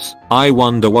pictures. I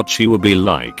wonder what she would be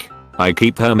like. I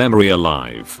keep her memory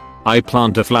alive. I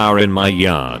plant a flower in my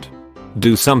yard.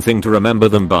 Do something to remember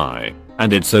them by.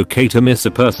 And it's okay to miss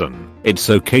a person. It's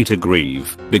okay to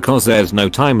grieve, because there's no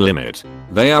time limit.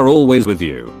 They are always with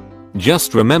you.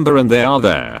 Just remember, and they are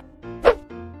there.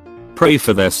 Pray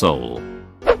for their soul.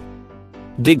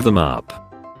 Dig them up.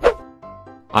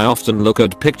 I often look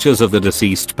at pictures of the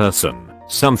deceased person.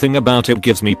 Something about it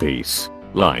gives me peace.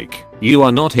 Like, you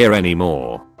are not here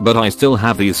anymore, but I still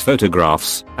have these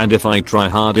photographs, and if I try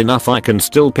hard enough I can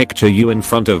still picture you in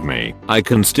front of me. I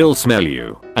can still smell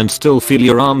you, and still feel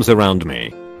your arms around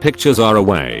me. Pictures are a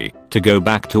way to go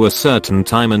back to a certain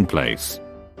time and place.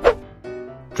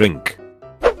 Drink.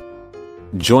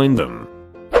 Join them.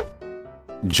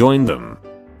 Join them.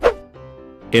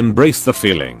 Embrace the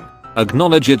feeling.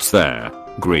 Acknowledge it's there.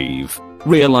 Grieve.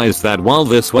 Realize that while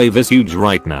this wave is huge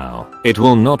right now, it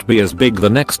will not be as big the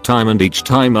next time and each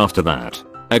time after that.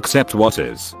 Accept what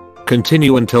is.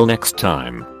 Continue until next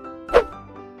time.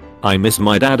 I miss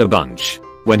my dad a bunch.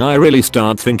 When I really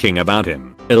start thinking about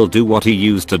him, he'll do what he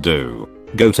used to do.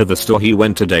 Go to the store he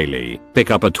went to daily, pick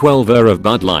up a 12er of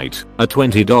Bud Light, a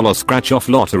 $20 scratch-off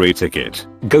lottery ticket,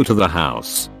 go to the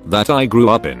house that I grew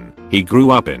up in, he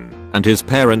grew up in, and his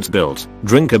parents built,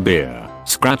 drink a beer,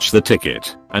 scratch the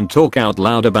ticket, and talk out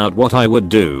loud about what I would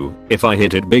do if I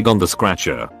hit it big on the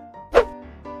scratcher.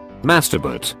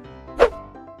 Masturbate.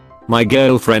 My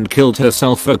girlfriend killed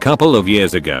herself a couple of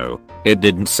years ago. It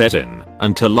didn't set in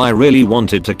until I really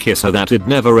wanted to kiss her that it'd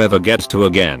never ever get to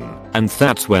again, and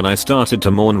that's when I started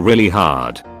to mourn really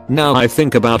hard. Now I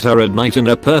think about her at night in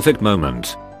a perfect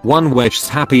moment. One where she's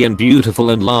happy and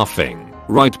beautiful and laughing,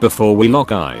 right before we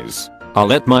lock eyes. I'll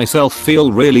let myself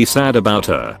feel really sad about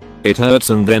her. It hurts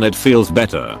and then it feels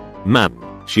better. Man,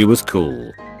 she was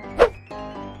cool.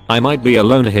 I might be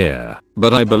alone here,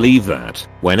 but I believe that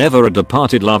whenever a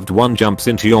departed loved one jumps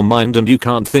into your mind and you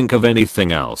can't think of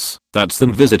anything else, that's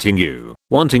them visiting you,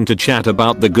 wanting to chat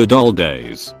about the good old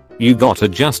days. You gotta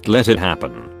just let it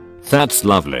happen. That's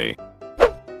lovely.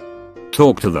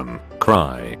 Talk to them,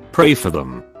 cry, pray for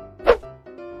them.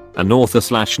 An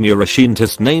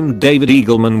author/neuroscientist named David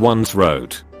Eagleman once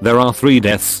wrote, "There are 3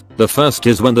 deaths. The first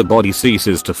is when the body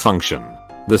ceases to function.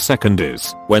 The second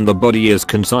is when the body is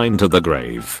consigned to the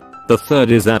grave. The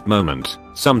third is that moment,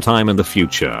 sometime in the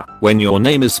future, when your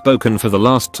name is spoken for the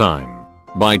last time.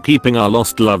 By keeping our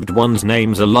lost loved ones'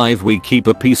 names alive, we keep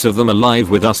a piece of them alive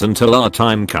with us until our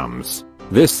time comes.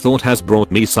 This thought has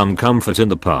brought me some comfort in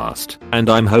the past, and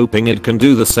I'm hoping it can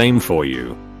do the same for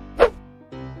you."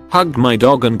 Hug my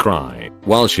dog and cry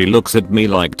while she looks at me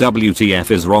like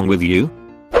WTF is wrong with you?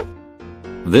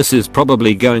 This is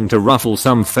probably going to ruffle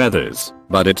some feathers,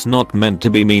 but it's not meant to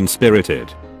be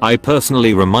mean-spirited. I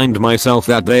personally remind myself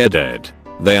that they're dead.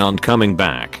 They aren't coming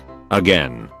back.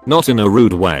 Again, not in a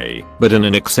rude way, but in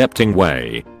an accepting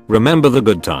way. Remember the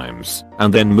good times,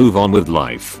 and then move on with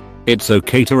life. It's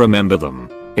okay to remember them.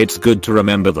 It's good to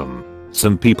remember them.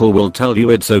 Some people will tell you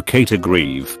it's okay to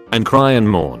grieve and cry and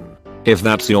mourn. If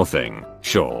that's your thing,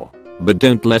 sure. But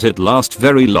don't let it last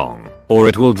very long, or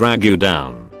it will drag you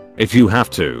down. If you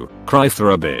have to, cry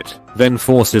for a bit, then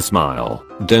force a smile,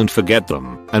 don't forget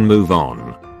them, and move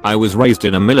on. I was raised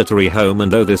in a military home,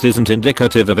 and though this isn't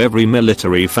indicative of every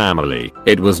military family,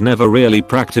 it was never really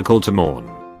practical to mourn.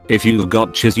 If you've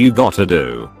got shiz you gotta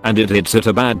do, and it hits at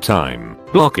a bad time,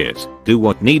 block it, do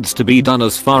what needs to be done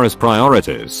as far as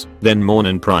priorities, then mourn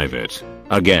in private.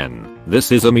 Again,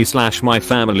 this is a me/my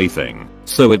family thing,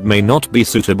 so it may not be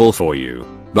suitable for you.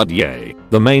 But yay,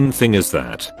 the main thing is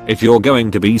that, if you're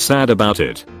going to be sad about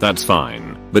it, that's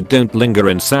fine, but don't linger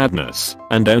in sadness,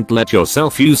 and don't let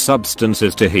yourself use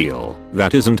substances to heal.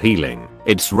 That isn't healing,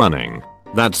 it's running.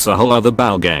 That's a whole other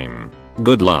ballgame.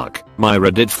 Good luck, my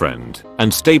Reddit friend,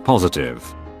 and stay positive.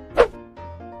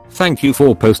 Thank you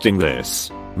for posting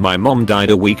this. My mom died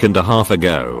a week and a half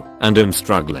ago, and I'm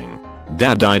struggling.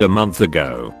 Dad died a month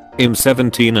ago. I'm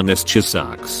 17 and this just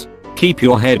sucks. Keep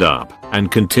your head up,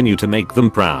 and continue to make them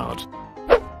proud.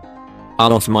 I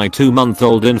lost my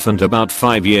 2-month-old infant about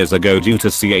 5 years ago due to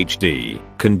CHD,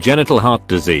 congenital heart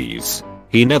disease.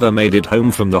 He never made it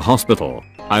home from the hospital.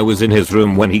 I was in his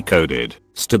room when he coded,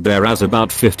 stood there as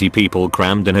about 50 people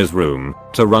crammed in his room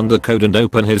to run the code and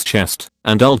open his chest,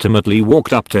 and ultimately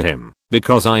walked up to him,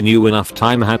 because I knew enough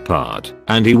time had passed,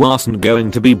 and he wasn't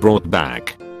going to be brought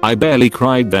back. I barely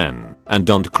cried then, and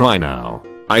don't cry now.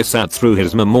 I sat through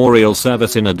his memorial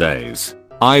service in a daze.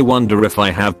 I wonder if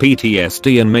I have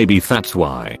PTSD, and maybe that's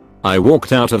why. I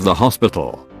walked out of the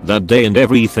hospital that day and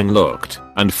everything looked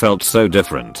and felt so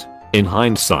different. In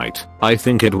hindsight, I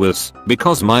think it was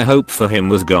because my hope for him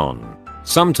was gone.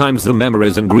 Sometimes the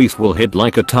memories and grief will hit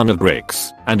like a ton of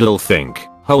bricks, and I'll think,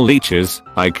 holy cheese,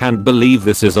 I can't believe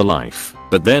this is a life.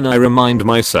 But then I remind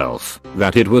myself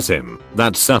that it was him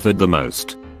that suffered the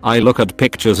most. I look at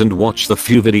pictures and watch the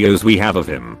few videos we have of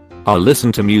him. I'll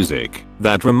listen to music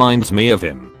that reminds me of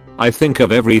him. I think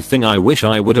of everything I wish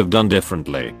I would have done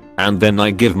differently, and then I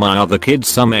give my other kids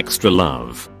some extra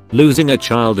love. Losing a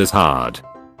child is hard.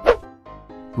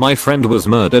 My friend was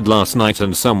murdered last night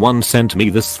and someone sent me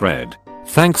this thread.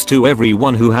 Thanks to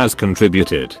everyone who has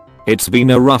contributed. It's been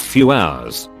a rough few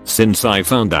hours since I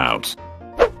found out.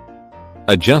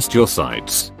 Adjust your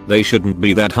sights. They shouldn't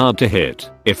be that hard to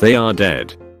hit if they are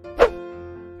dead.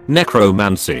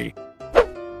 Necromancy.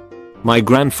 My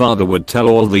grandfather would tell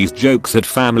all these jokes at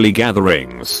family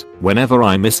gatherings. Whenever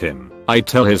I miss him, I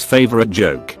tell his favorite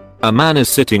joke. A man is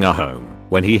sitting at home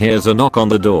when he hears a knock on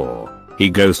the door. He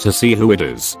goes to see who it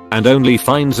is and only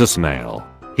finds a snail.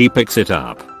 He picks it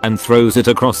up and throws it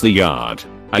across the yard.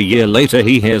 A year later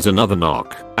he hears another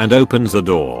knock and opens the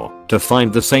door to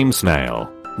find the same snail.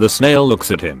 The snail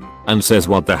looks at him and says,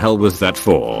 "What the hell was that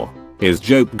for?" His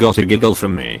joke got a giggle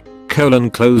from me.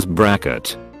 Close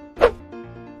bracket.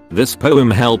 This poem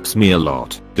helps me a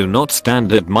lot. Do not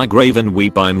stand at my grave and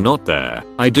weep, I'm not there.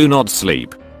 I do not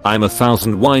sleep. I'm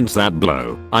 1,000 winds that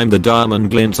blow. I'm the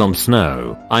diamond glints on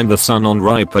snow. I'm the sun on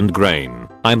ripened grain.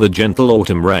 I'm the gentle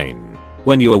autumn rain.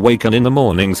 When you awaken in the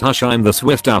morning's hush, I'm the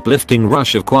swift uplifting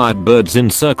rush of quiet birds in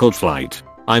circled flight.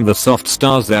 I'm the soft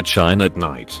stars that shine at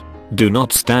night. Do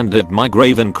not stand at my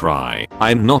grave and cry,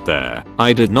 I'm not there.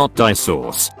 I did not die.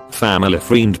 Source, family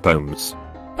friend poems.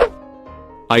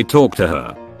 I talk to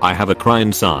her. I have a cry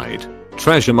inside.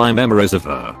 Treasure my memories of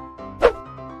her.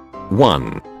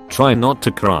 1. Try not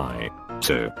to cry.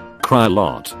 2. Cry a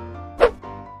lot.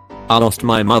 I lost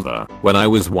my mother when I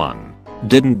was 1.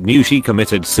 Didn't knew she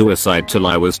committed suicide till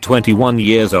I was 21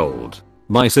 years old.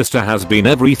 My sister has been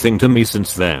everything to me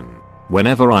since then.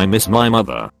 Whenever I miss my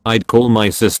mother, I'd call my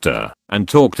sister and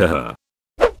talk to her.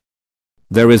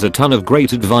 There is a ton of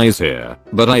great advice here,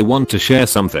 but I want to share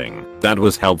something that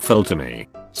was helpful to me.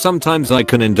 Sometimes I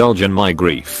can indulge in my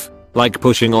grief, like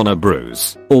pushing on a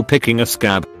bruise or picking a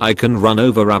scab. I can run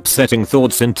over upsetting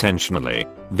thoughts intentionally.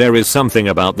 There is something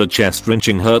about the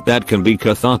chest-wrenching hurt that can be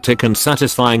cathartic and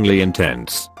satisfyingly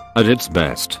intense. At its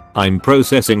best, I'm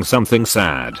processing something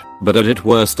sad, but at its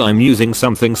worst I'm using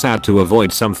something sad to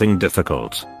avoid something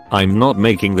difficult. I'm not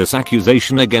making this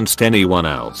accusation against anyone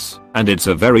else, and it's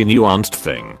a very nuanced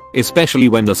thing, especially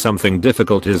when the something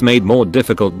difficult is made more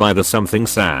difficult by the something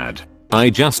sad. I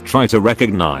just try to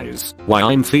recognize why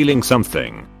I'm feeling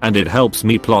something, and it helps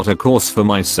me plot a course for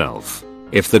myself.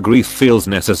 If the grief feels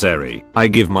necessary, I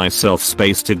give myself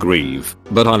space to grieve,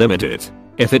 but I limit it.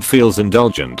 If it feels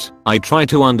indulgent, I try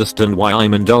to understand why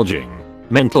I'm indulging.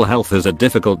 Mental health is a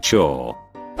difficult chore.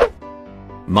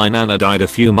 My nana died a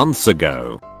few months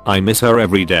ago. I miss her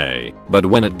every day, but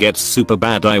when it gets super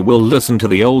bad I will listen to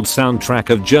the old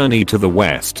soundtrack of Journey to the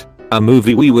West, a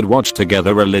movie we would watch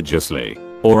together religiously.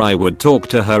 Or I would talk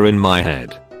to her in my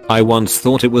head. I once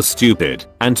thought it was stupid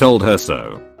and told her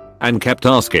so, and kept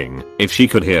asking if she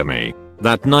could hear me.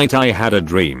 That night I had a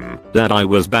dream that I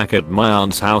was back at my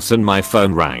aunt's house and my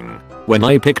phone rang. When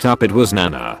I picked up it was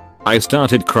Nana. I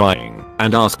started crying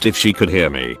and asked if she could hear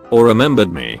me or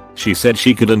remembered me. She said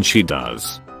she could and she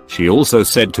does. She also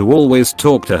said to always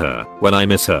talk to her when I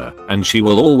miss her and she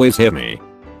will always hear me.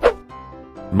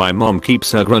 My mom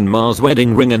keeps her grandma's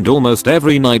wedding ring and almost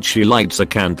every night she lights a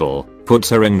candle, puts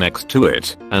her ring next to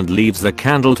it, and leaves the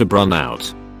candle to burn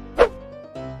out.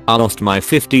 I lost my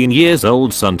 15 years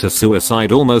old son to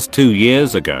suicide almost 2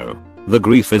 years ago. The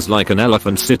grief is like an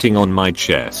elephant sitting on my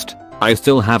chest. I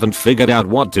still haven't figured out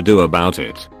what to do about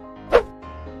it.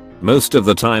 Most of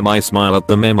the time I smile at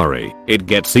the memory. It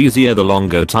gets easier the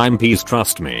longer time passes,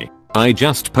 trust me. I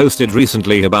just posted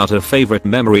recently about a favorite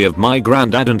memory of my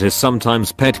granddad and his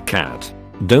sometimes pet cat.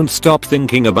 Don't stop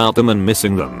thinking about them and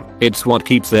missing them. It's what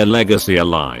keeps their legacy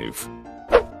alive.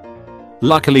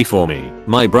 Luckily for me,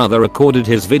 my brother recorded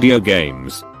his video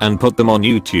games and put them on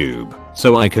YouTube,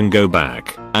 so I can go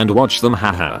back and watch them,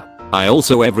 haha. I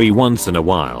also every once in a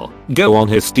while go on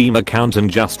his Steam account and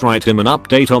just write him an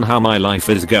update on how my life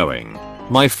is going.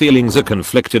 My feelings are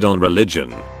conflicted on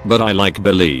religion, but I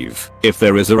believe, if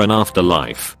there is an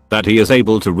afterlife, that he is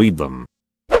able to read them.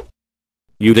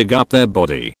 You dig up their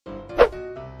body.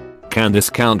 Can this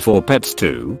count for pets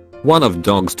too? One of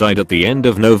dogs died at the end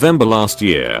of November last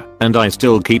year, and I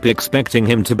still keep expecting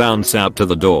him to bounce out to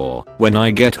the door when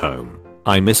I get home.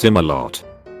 I miss him a lot.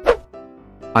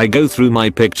 I go through my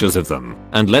pictures of them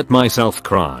and let myself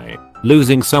cry.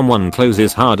 Losing someone close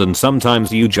is hard and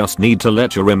sometimes you just need to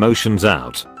let your emotions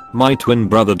out. My twin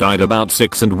brother died about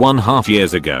 6.5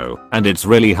 years ago, and it's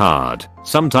really hard.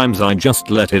 Sometimes I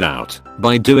just let it out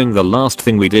by doing the last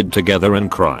thing we did together and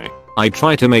cry. I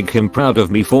try to make him proud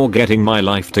of me for getting my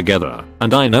life together,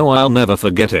 and I know I'll never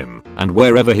forget him, and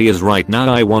wherever he is right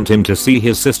now I want him to see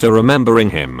his sister remembering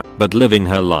him, but living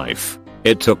her life.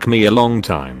 It took me a long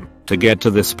time to get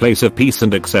to this place of peace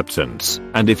and acceptance,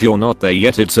 and if you're not there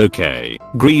yet it's okay.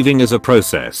 Grieving is a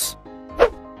process.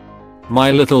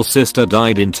 My little sister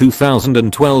died in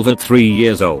 2012 at 3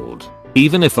 years old.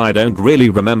 Even if I don't really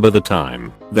remember the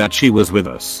time that she was with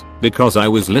us, because I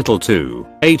was little too,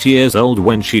 8 years old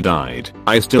when she died,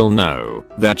 I still know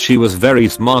that she was very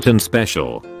smart and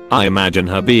special. I imagine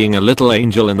her being a little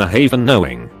angel in the haven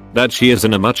knowing that she is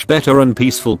in a much better and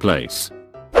peaceful place.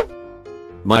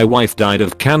 My wife died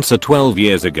of cancer 12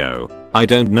 years ago. I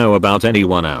don't know about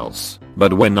anyone else,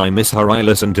 but when I miss her I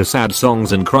listen to sad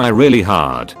songs and cry really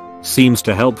hard. Seems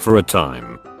to help for a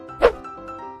time.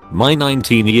 My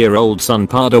 19-year-old son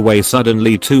passed away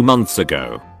suddenly 2 months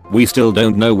ago. We still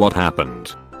don't know what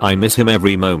happened. I miss him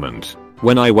every moment.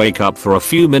 When I wake up for a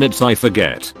few minutes I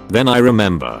forget, then I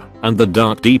remember, and the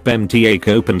dark deep empty ache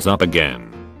opens up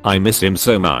again. I miss him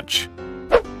so much.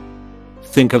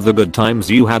 Think of the good times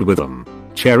you had with him.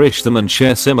 Cherish them and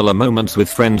share similar moments with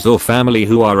friends or family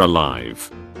who are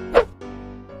alive.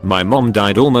 My mom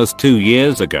died almost 2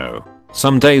 years ago.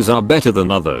 Some days are better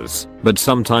than others, but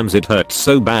sometimes it hurts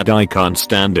so bad I can't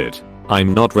stand it.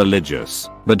 I'm not religious,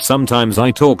 but sometimes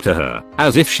I talk to her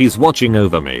as if she's watching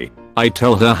over me. I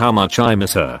tell her how much I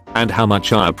miss her and how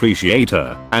much I appreciate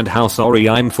her and how sorry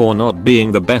I'm for not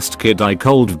being the best kid I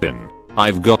could have been.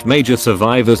 I've got major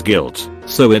survivor's guilt,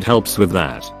 so it helps with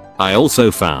that. I also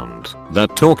found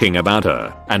that talking about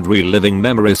her and reliving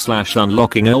memories /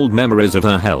 unlocking old memories of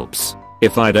her helps.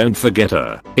 If I don't forget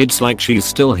her, it's like she's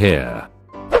still here.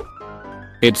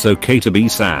 It's okay to be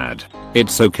sad.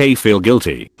 It's okay feel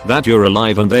guilty that you're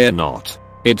alive and they're not.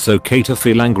 It's okay to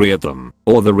feel angry at them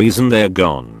or the reason they're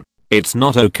gone. It's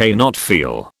not okay not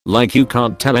feel like you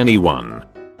can't tell anyone.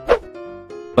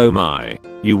 Oh my,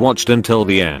 you watched until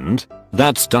the end?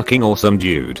 That's fucking awesome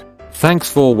dude. Thanks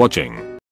for watching.